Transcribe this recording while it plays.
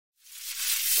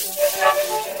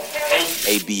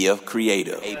ABF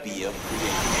Creative. ABF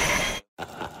Creative.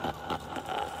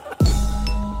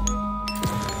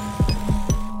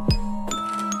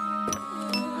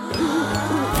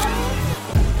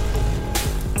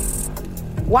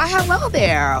 Why, hello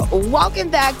there. Welcome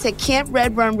back to Camp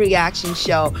Red Rum Reaction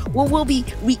Show, where we'll be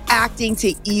reacting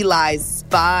to Eli's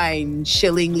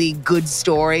spine-chillingly good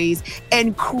stories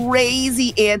and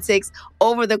crazy antics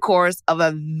over the course of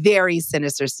a very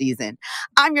sinister season.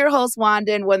 I'm your host,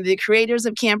 Wanda, and one of the creators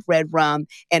of Camp Red Rum,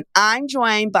 and I'm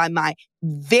joined by my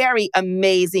very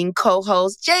amazing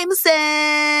co-host,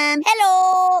 Jameson.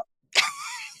 Hello.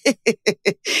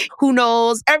 Who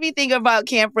knows everything about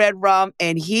Camp Red Rum,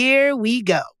 and here we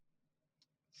go.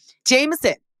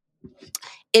 Jameson,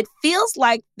 it feels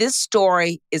like this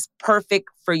story is perfect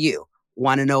for you.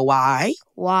 Want to know why?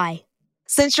 Why?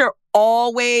 Since you're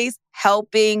always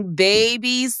helping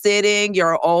babysitting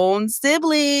your own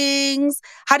siblings.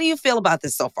 How do you feel about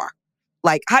this so far?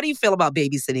 Like, how do you feel about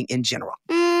babysitting in general?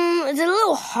 It's a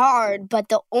little hard, but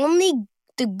the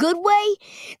good way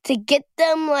to get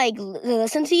them to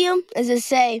listen to you is to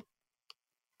say,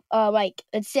 let's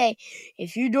say,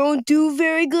 if you don't do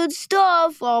very good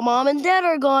stuff while mom and dad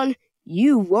are gone,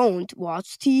 you won't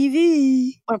watch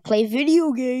TV or play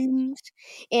video games.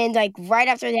 And right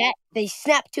after that, they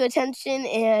snap to attention,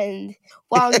 and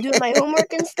while I'm doing my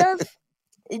homework and stuff,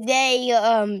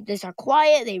 they start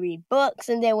quiet, they read books,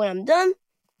 and then when I'm done,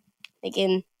 they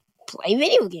can play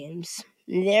video games.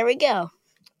 There we go.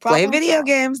 Play video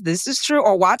games. This is true.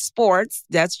 Or watch sports.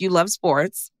 You love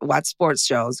sports. Watch sports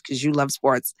shows because you love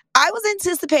sports. I was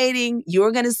anticipating you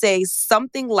were going to say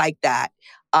something like that.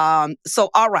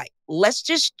 So, all right, let's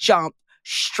just jump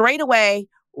straight away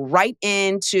right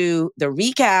into the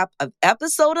recap of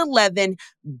episode 11,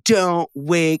 Don't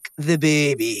Wake the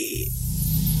Baby.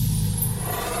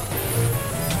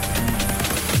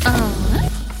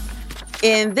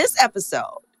 In this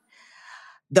episode,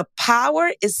 the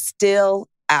power is still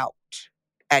out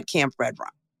at Camp Red Rum.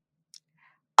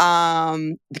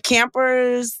 The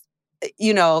campers,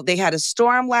 they had a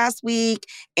storm last week,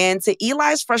 and to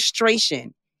Eli's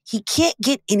frustration, he can't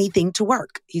get anything to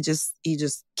work. He just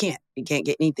can't. He can't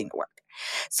get anything to work.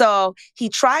 So he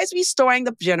tries restoring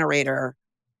the generator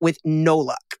with no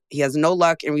luck. He has no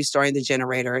luck in restoring the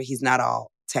generator. He's not all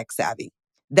tech savvy.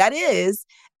 That is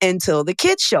until the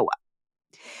kids show up.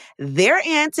 Their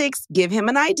antics give him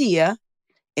an idea,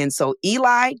 and so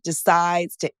Eli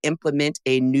decides to implement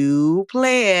a new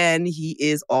plan. He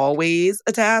is always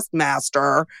a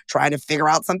taskmaster, trying to figure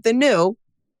out something new.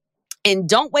 And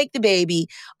Don't Wake the Baby,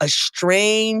 a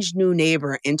strange new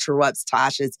neighbor interrupts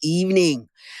Tasha's evening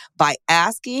by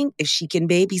asking if she can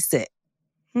babysit.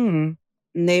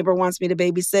 Neighbor wants me to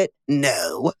babysit?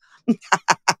 No.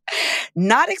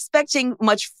 Not expecting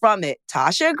much from it,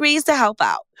 Tasha agrees to help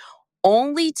out,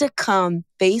 only to come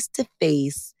face to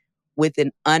face with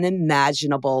an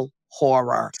unimaginable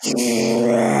horror.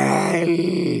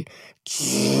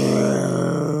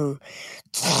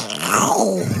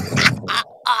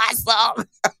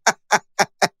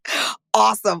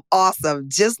 Awesome. Awesome.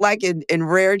 Just like in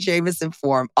rare Jameson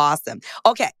form. Awesome.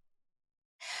 Okay.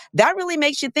 That really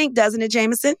makes you think, doesn't it,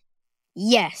 Jameson?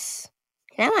 Yes.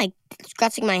 And I'm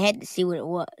scratching my head to see what it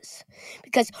was.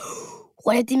 Because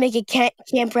what if they make a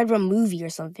Camp Red Rum movie or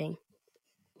something?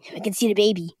 I can see the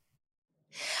baby.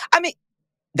 I mean,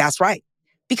 that's right.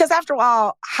 Because after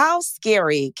all, how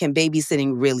scary can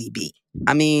babysitting really be?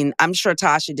 I mean, I'm sure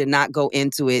Tasha did not go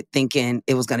into it thinking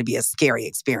it was going to be a scary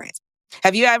experience.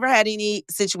 Have you ever had any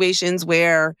situations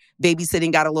where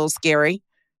babysitting got a little scary?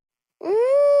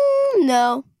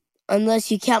 No.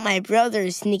 Unless you count my brother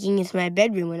sneaking into my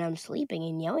bedroom when I'm sleeping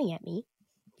and yelling at me.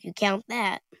 If you count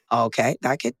that. Okay,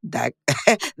 that could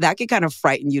kind of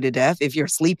frighten you to death if you're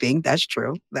sleeping. That's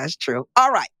true. That's true.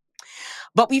 All right.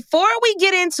 But before we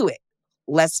get into it,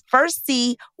 let's first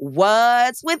see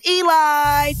what's with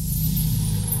Eli.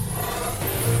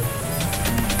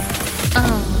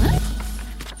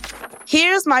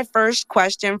 Here's my first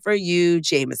question for you,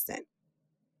 Jameson.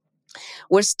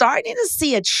 We're starting to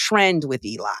see a trend with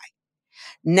Eli.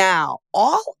 Now,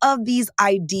 all of these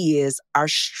ideas are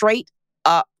straight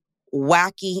up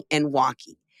wacky and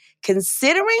wonky.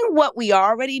 Considering what we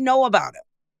already know about him,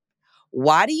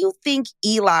 why do you think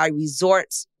Eli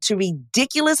resorts to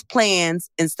ridiculous plans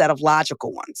instead of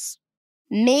logical ones?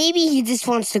 Maybe he just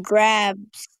wants to grab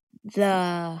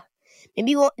the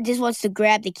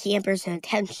campers'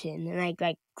 attention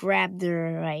and grab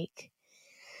their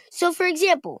So for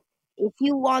example, if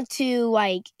you want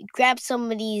to grab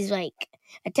somebody's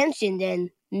attention, then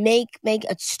make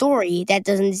a story that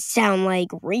doesn't sound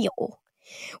real.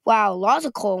 While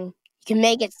logical, You can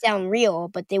make it sound real,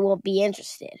 but they won't be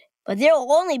interested. But they'll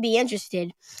only be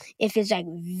interested if it's like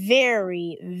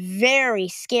very, very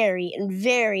scary and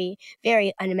very,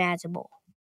 very unimaginable.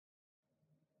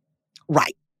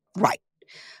 Right.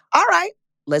 All right,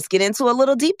 let's get into a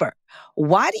little deeper.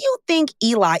 Why do you think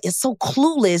Eli is so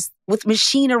clueless with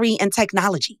machinery and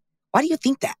technology? Why do you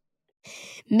think that?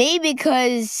 Maybe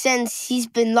because since he's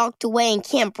been locked away in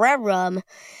Camp Red Rum,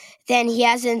 then he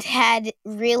hasn't had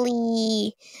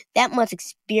really that much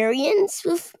experience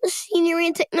with machinery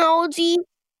and technology,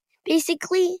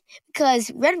 basically.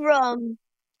 Because Red Rum,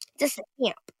 just a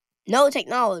camp, no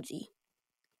technology.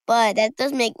 But that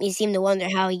does make me seem to wonder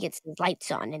how he gets his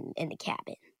lights on in the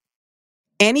cabin.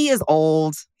 And he is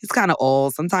old. He's kind of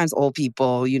old. Sometimes old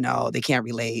people, they can't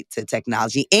relate to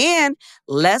technology. And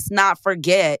let's not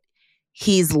forget,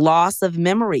 he's loss of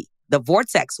memory. The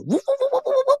vortex. Whoop, whoop, whoop, whoop,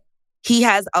 whoop. He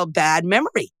has a bad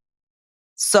memory.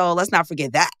 So let's not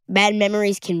forget that. Bad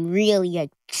memories can really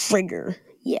trigger.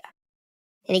 Yeah.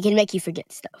 And it can make you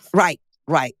forget stuff. Right.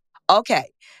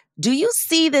 Okay. Do you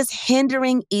see this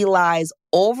hindering Eli's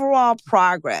overall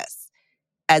progress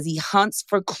as he hunts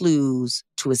for clues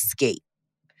to escape?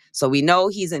 So we know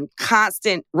he's in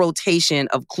constant rotation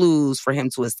of clues for him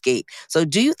to escape. So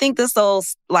do you think this will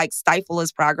stifle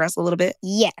his progress a little bit?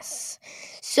 Yes.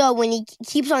 So when he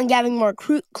keeps on gathering more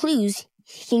clues,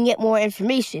 he can get more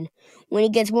information. When he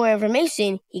gets more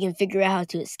information, he can figure out how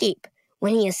to escape.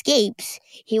 When he escapes,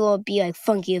 he won't be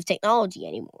funky with technology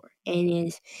anymore, and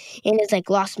his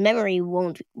lost memory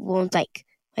won't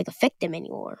affect him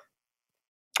anymore.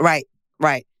 Right.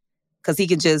 Because he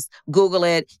can just Google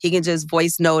it, he can just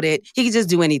voice note it, he can just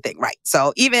do anything, right?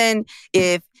 So even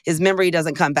if his memory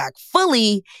doesn't come back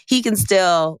fully, he can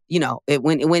still,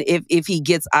 if he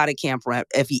gets out of Camp Red,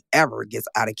 if he ever gets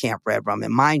out of Camp Red Rum,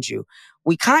 and mind you,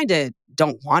 we kind of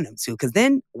don't want him to, because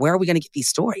then where are we going to get these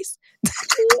stories? Yeah.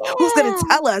 Who's going to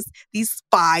tell us these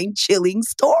spine-chilling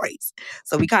stories?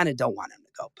 So we kind of don't want him to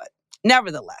go, but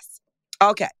nevertheless,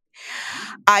 okay.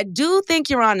 I do think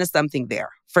you're onto something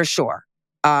there, for sure.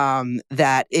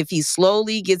 That if he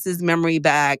slowly gets his memory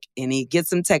back and he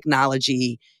gets some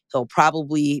technology, he'll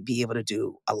probably be able to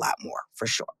do a lot more, for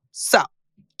sure. So,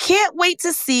 can't wait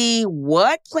to see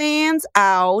what plans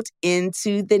out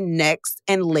into the next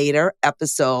and later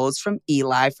episodes from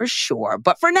Eli, for sure.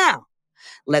 But for now,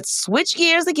 let's switch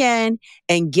gears again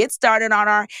and get started on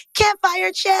our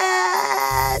campfire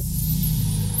chat.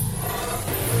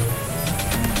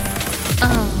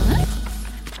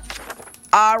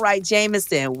 All right,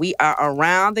 Jameson, we are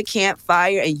around the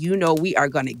campfire, and we are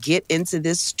going to get into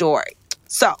this story.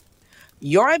 So,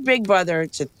 you're a big brother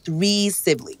to 3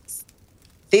 siblings.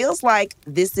 Feels like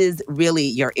this is really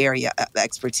your area of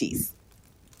expertise.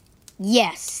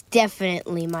 Yes,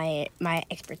 definitely my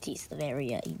expertise of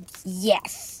area.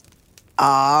 Yes.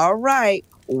 All right.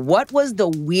 What was the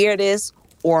weirdest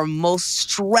or most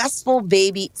stressful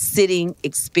babysitting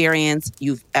experience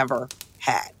you've ever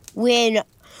had? When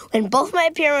both my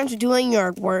parents were doing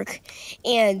yard work,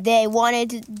 and they wanted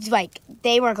to,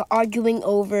 they were arguing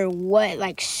over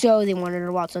what, show they wanted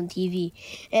to watch on TV.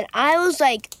 And I was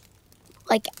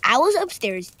I was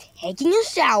upstairs taking a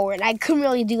shower, and I couldn't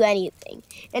really do anything.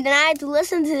 And then I had to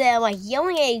listen to them,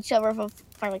 yelling at each other for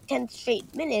 10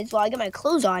 straight minutes while I get my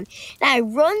clothes on. And I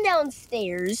run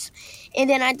downstairs, and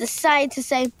then I decide to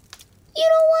say, you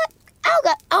know what?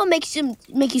 I'll make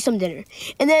you some dinner.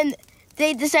 And then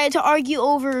they decided to argue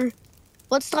over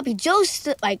what sloppy joes,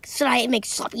 should I make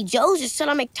sloppy joes or should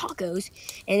I make tacos?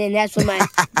 And then that's when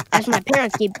my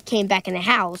parents came back in the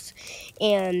house,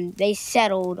 and they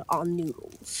settled on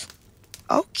noodles.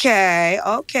 Okay,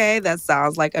 that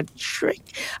sounds like a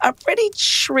pretty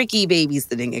tricky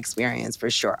babysitting experience, for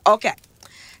sure. Okay,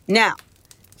 now,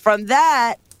 from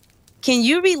that, can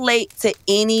you relate to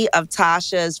any of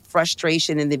Tasha's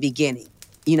frustration in the beginning?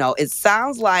 It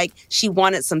sounds like she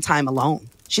wanted some time alone.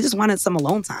 She just wanted some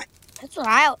alone time. That's what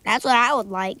I would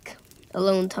like,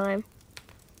 alone time.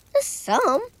 Just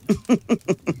some.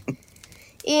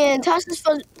 And Tasha's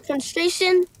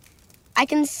frustration, I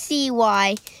can see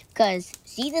why. Because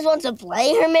she just wants to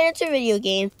play her miniature video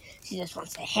game. She just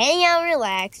wants to hang out and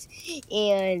relax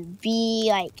and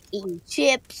be eating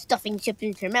chips, stuffing chips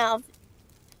into her mouth,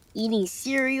 eating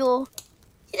cereal.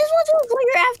 She just wants to enjoy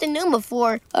her afternoon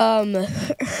before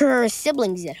her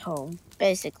siblings at home,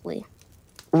 basically.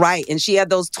 Right, and she had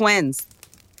those twins.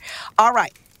 All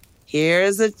right,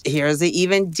 here's an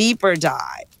even deeper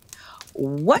dive.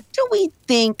 What do we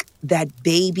think that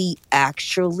baby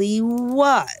actually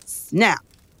was? Now,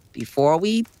 before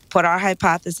we put our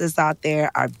hypothesis out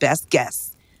there, our best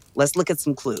guess, let's look at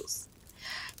some clues.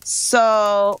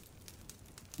 So,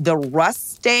 The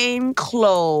rust-stained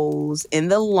clothes in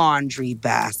the laundry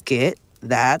basket.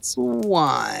 That's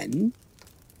one.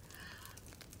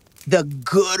 The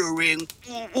guttering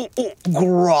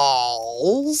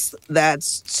growls.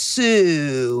 That's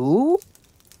two.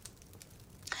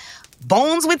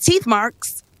 Bones with teeth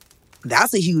marks.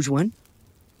 That's a huge one.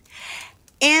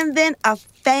 And then a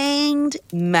fanged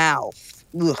mouth.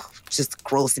 Ugh, just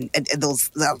gross. And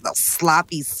those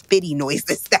sloppy, spitty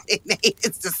noises that it made.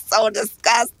 It's just so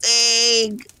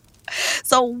disgusting.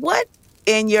 So what,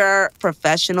 in your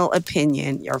professional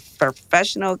opinion, your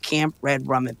professional Camp Red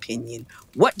Rum opinion,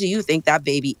 what do you think that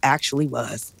baby actually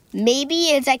was? Maybe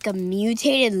it's like a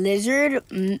mutated lizard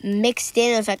mixed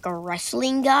in with like a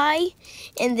wrestling guy,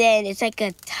 and then it's like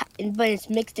but it's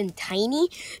mixed in tiny,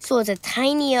 so it's a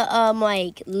tiny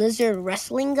like lizard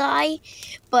wrestling guy,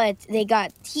 but they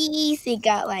got teeth, they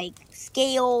got like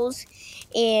scales,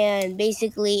 and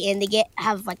basically, and they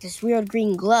have like this weird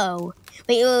green glow.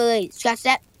 Wait, scratch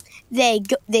that. They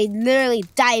literally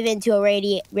dive into a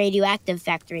radioactive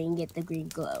factory and get the green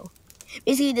glow.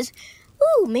 Basically, this.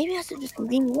 Ooh, maybe I should just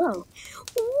green glow.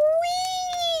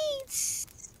 Wait!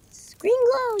 Green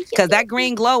glow. Because that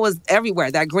green glow was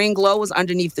everywhere. That green glow was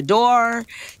underneath the door.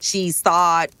 She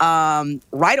saw it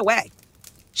right away.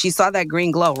 She saw that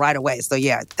green glow right away. So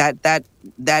yeah,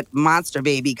 that monster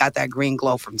baby got that green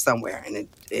glow from somewhere, and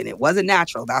it wasn't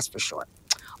natural, that's for sure.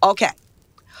 Okay.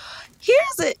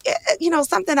 Here's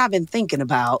something I've been thinking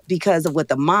about because of what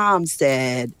the mom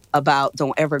said about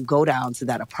don't ever go down to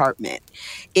that apartment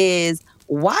is,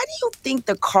 why do you think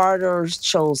the Carters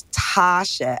chose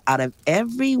Tasha out of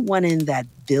everyone in that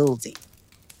building?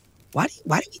 Why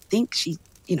do you think she,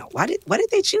 why did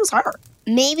they choose her?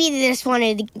 Maybe they just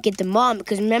wanted to get the mom,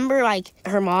 because remember, like,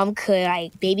 her mom could,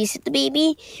 like, babysit the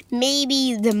baby.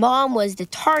 Maybe the mom was the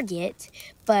target,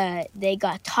 but they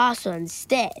got Tasha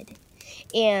instead.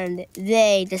 And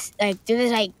they're just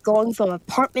going from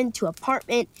apartment to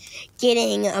apartment,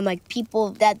 getting like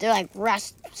people that they're like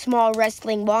small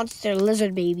wrestling monster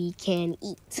lizard baby can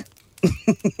eat.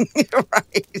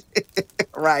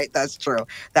 Right, that's true.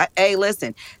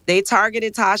 Listen, they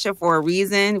targeted Tasha for a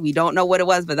reason. We don't know what it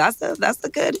was, but that's a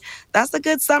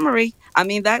good summary. I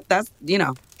mean, that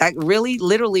really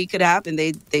literally could happen.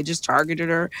 They just targeted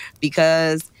her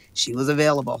because she was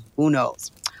available. Who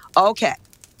knows? Okay.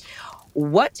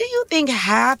 What do you think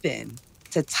happened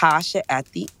to Tasha at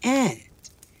the end?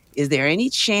 Is there any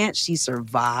chance she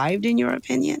survived, in your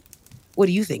opinion? What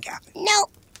do you think happened?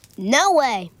 No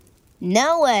way.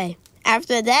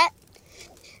 After that,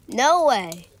 no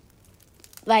way.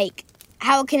 Like,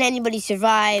 how can anybody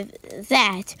survive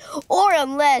that? Or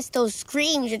unless those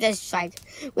screams are just like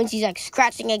when she's like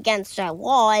scratching against a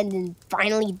wall and then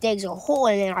finally digs a hole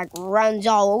and then like runs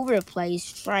all over the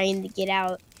place trying to get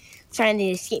out. Trying to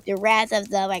escape the wrath of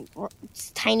the like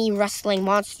tiny rustling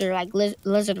monster like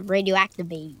lizard radioactive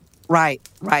baby. Right.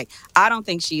 I don't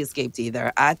think she escaped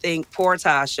either. I think poor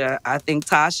Tasha. I think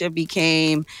Tasha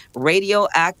became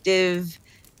radioactive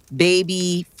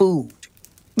baby food.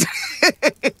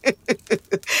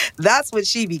 That's what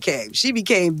she became. She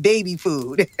became baby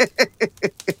food.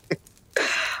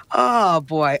 Oh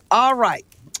boy. All right.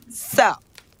 So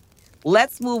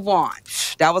let's move on.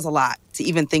 That was a lot to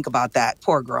even think about that.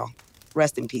 Poor girl.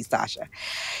 Rest in peace, Tasha.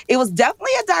 It was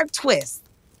definitely a dark twist.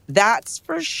 That's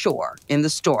for sure in the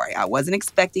story. I wasn't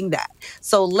expecting that.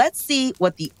 So let's see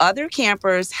what the other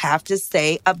campers have to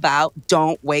say about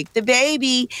Don't Wake the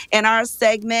Baby in our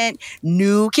segment,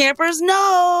 New Campers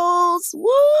Knows.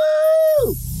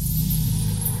 Woo!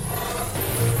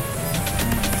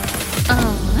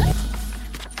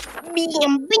 Beam,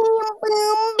 beam, boom,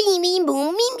 beam, beam,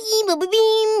 boom, beam, beam,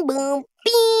 beam, boom,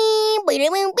 beam,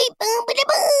 boom,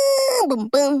 boom,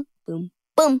 boom, boom,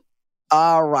 boom.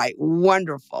 All right,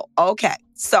 wonderful. Okay,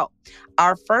 so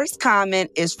our first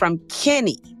comment is from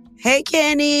Kenny. Hey,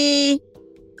 Kenny,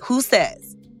 who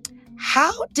says,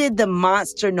 how did the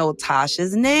monster know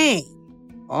Tasha's name?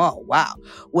 Oh, wow.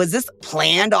 Was this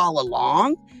planned all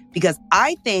along? Because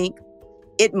I think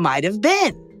it might have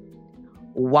been.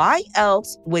 Why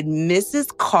else would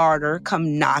Mrs. Carter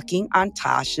come knocking on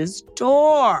Tasha's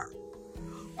door?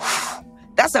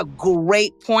 That's a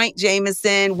great point,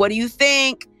 Jameson. What do you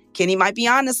think? Kenny might be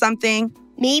onto something.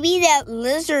 Maybe that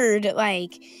lizard,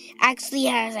 actually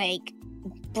has,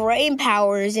 brain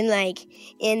powers and,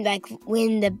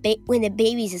 when the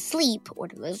baby's asleep, or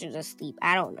the lizard's asleep,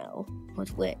 I don't know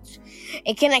which.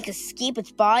 It can, escape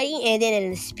its body, and then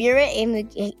in the spirit, and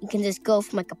it can just go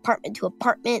from, apartment to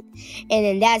apartment, and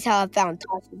then that's how I found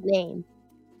Tasha's name.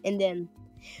 And then,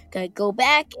 go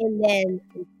back, and then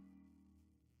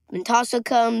When Tasha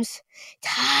comes,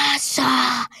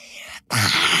 Tasha.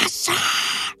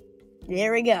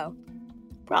 There we go.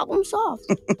 Problem solved.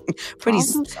 Pretty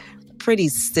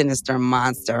sinister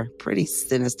monster.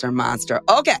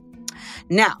 Okay.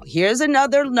 Now, here's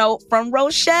another note from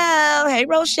Rochelle. Hey,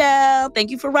 Rochelle.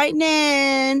 Thank you for writing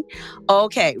in.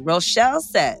 Okay, Rochelle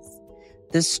says,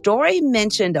 the story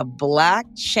mentioned a black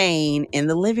chain in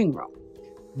the living room.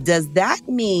 Does that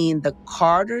mean the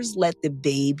Carters let the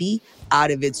baby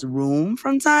out of its room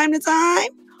from time to time?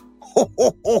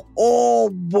 Oh,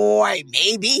 boy,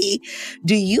 maybe.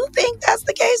 Do you think that's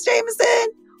the case, Jameson?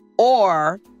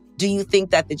 Or do you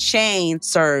think that the chain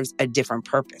serves a different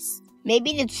purpose?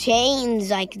 Maybe the chains,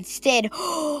 like, instead,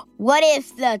 what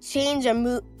if the chains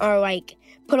are like,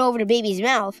 put over the baby's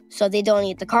mouth so they don't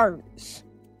eat the Carters?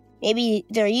 Maybe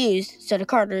they're used so the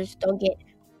Carters don't get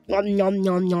nom, nom,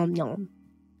 nom, nom, nom.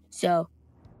 So,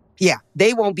 yeah,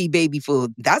 they won't be baby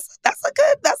food. That's a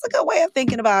good way of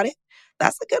thinking about it.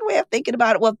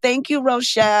 Well, thank you,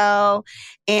 Rochelle.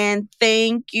 And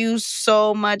thank you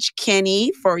so much,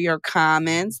 Kenny, for your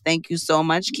comments. Thank you so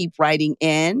much. Keep writing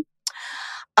in.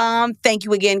 Thank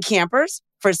you again, campers,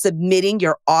 for submitting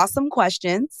your awesome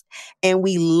questions. And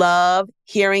we love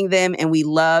hearing them, and we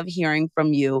love hearing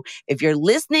from you. If you're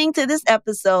listening to this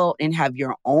episode and have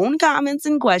your own comments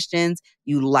and questions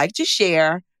you'd like to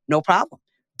share, no problem.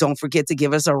 Don't forget to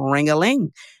give us a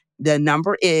ring-a-ling. The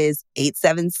number is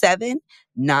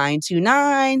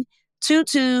 877-929-2232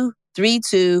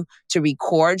 to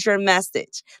record your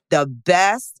message.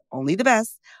 Only the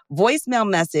best, voicemail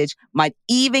message might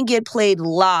even get played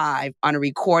live on a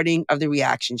recording of the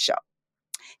reaction show.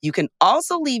 You can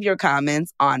also leave your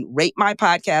comments on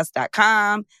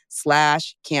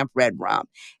ratemypodcast.com/Camp Red Rum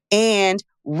and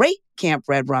rate Camp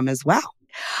Red Rum as well.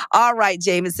 All right,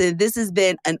 Jameson, this has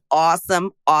been an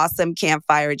awesome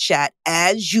campfire chat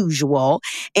as usual.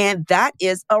 And that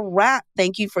is a wrap.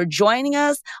 Thank you for joining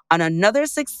us on another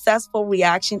successful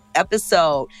reaction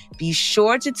episode. Be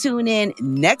sure to tune in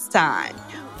next time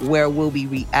where we'll be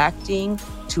reacting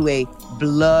to a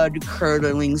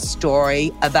blood-curdling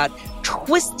story about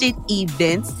twisted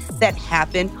events that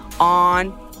happen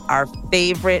on our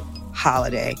favorite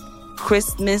holiday,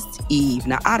 Christmas Eve.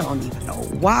 Now, I don't even know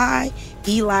why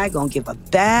Eli gonna give a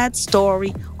bad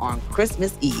story on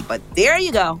Christmas Eve, but there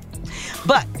you go.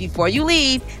 But before you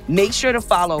leave, make sure to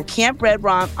follow Camp Red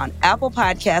Rum on Apple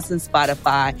Podcasts and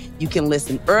Spotify. You can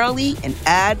listen early and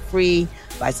ad-free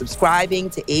by subscribing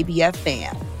to ABF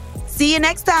Fam. See you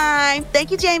next time.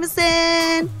 Thank you,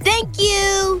 Jameson. Thank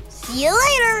you. See you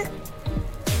later.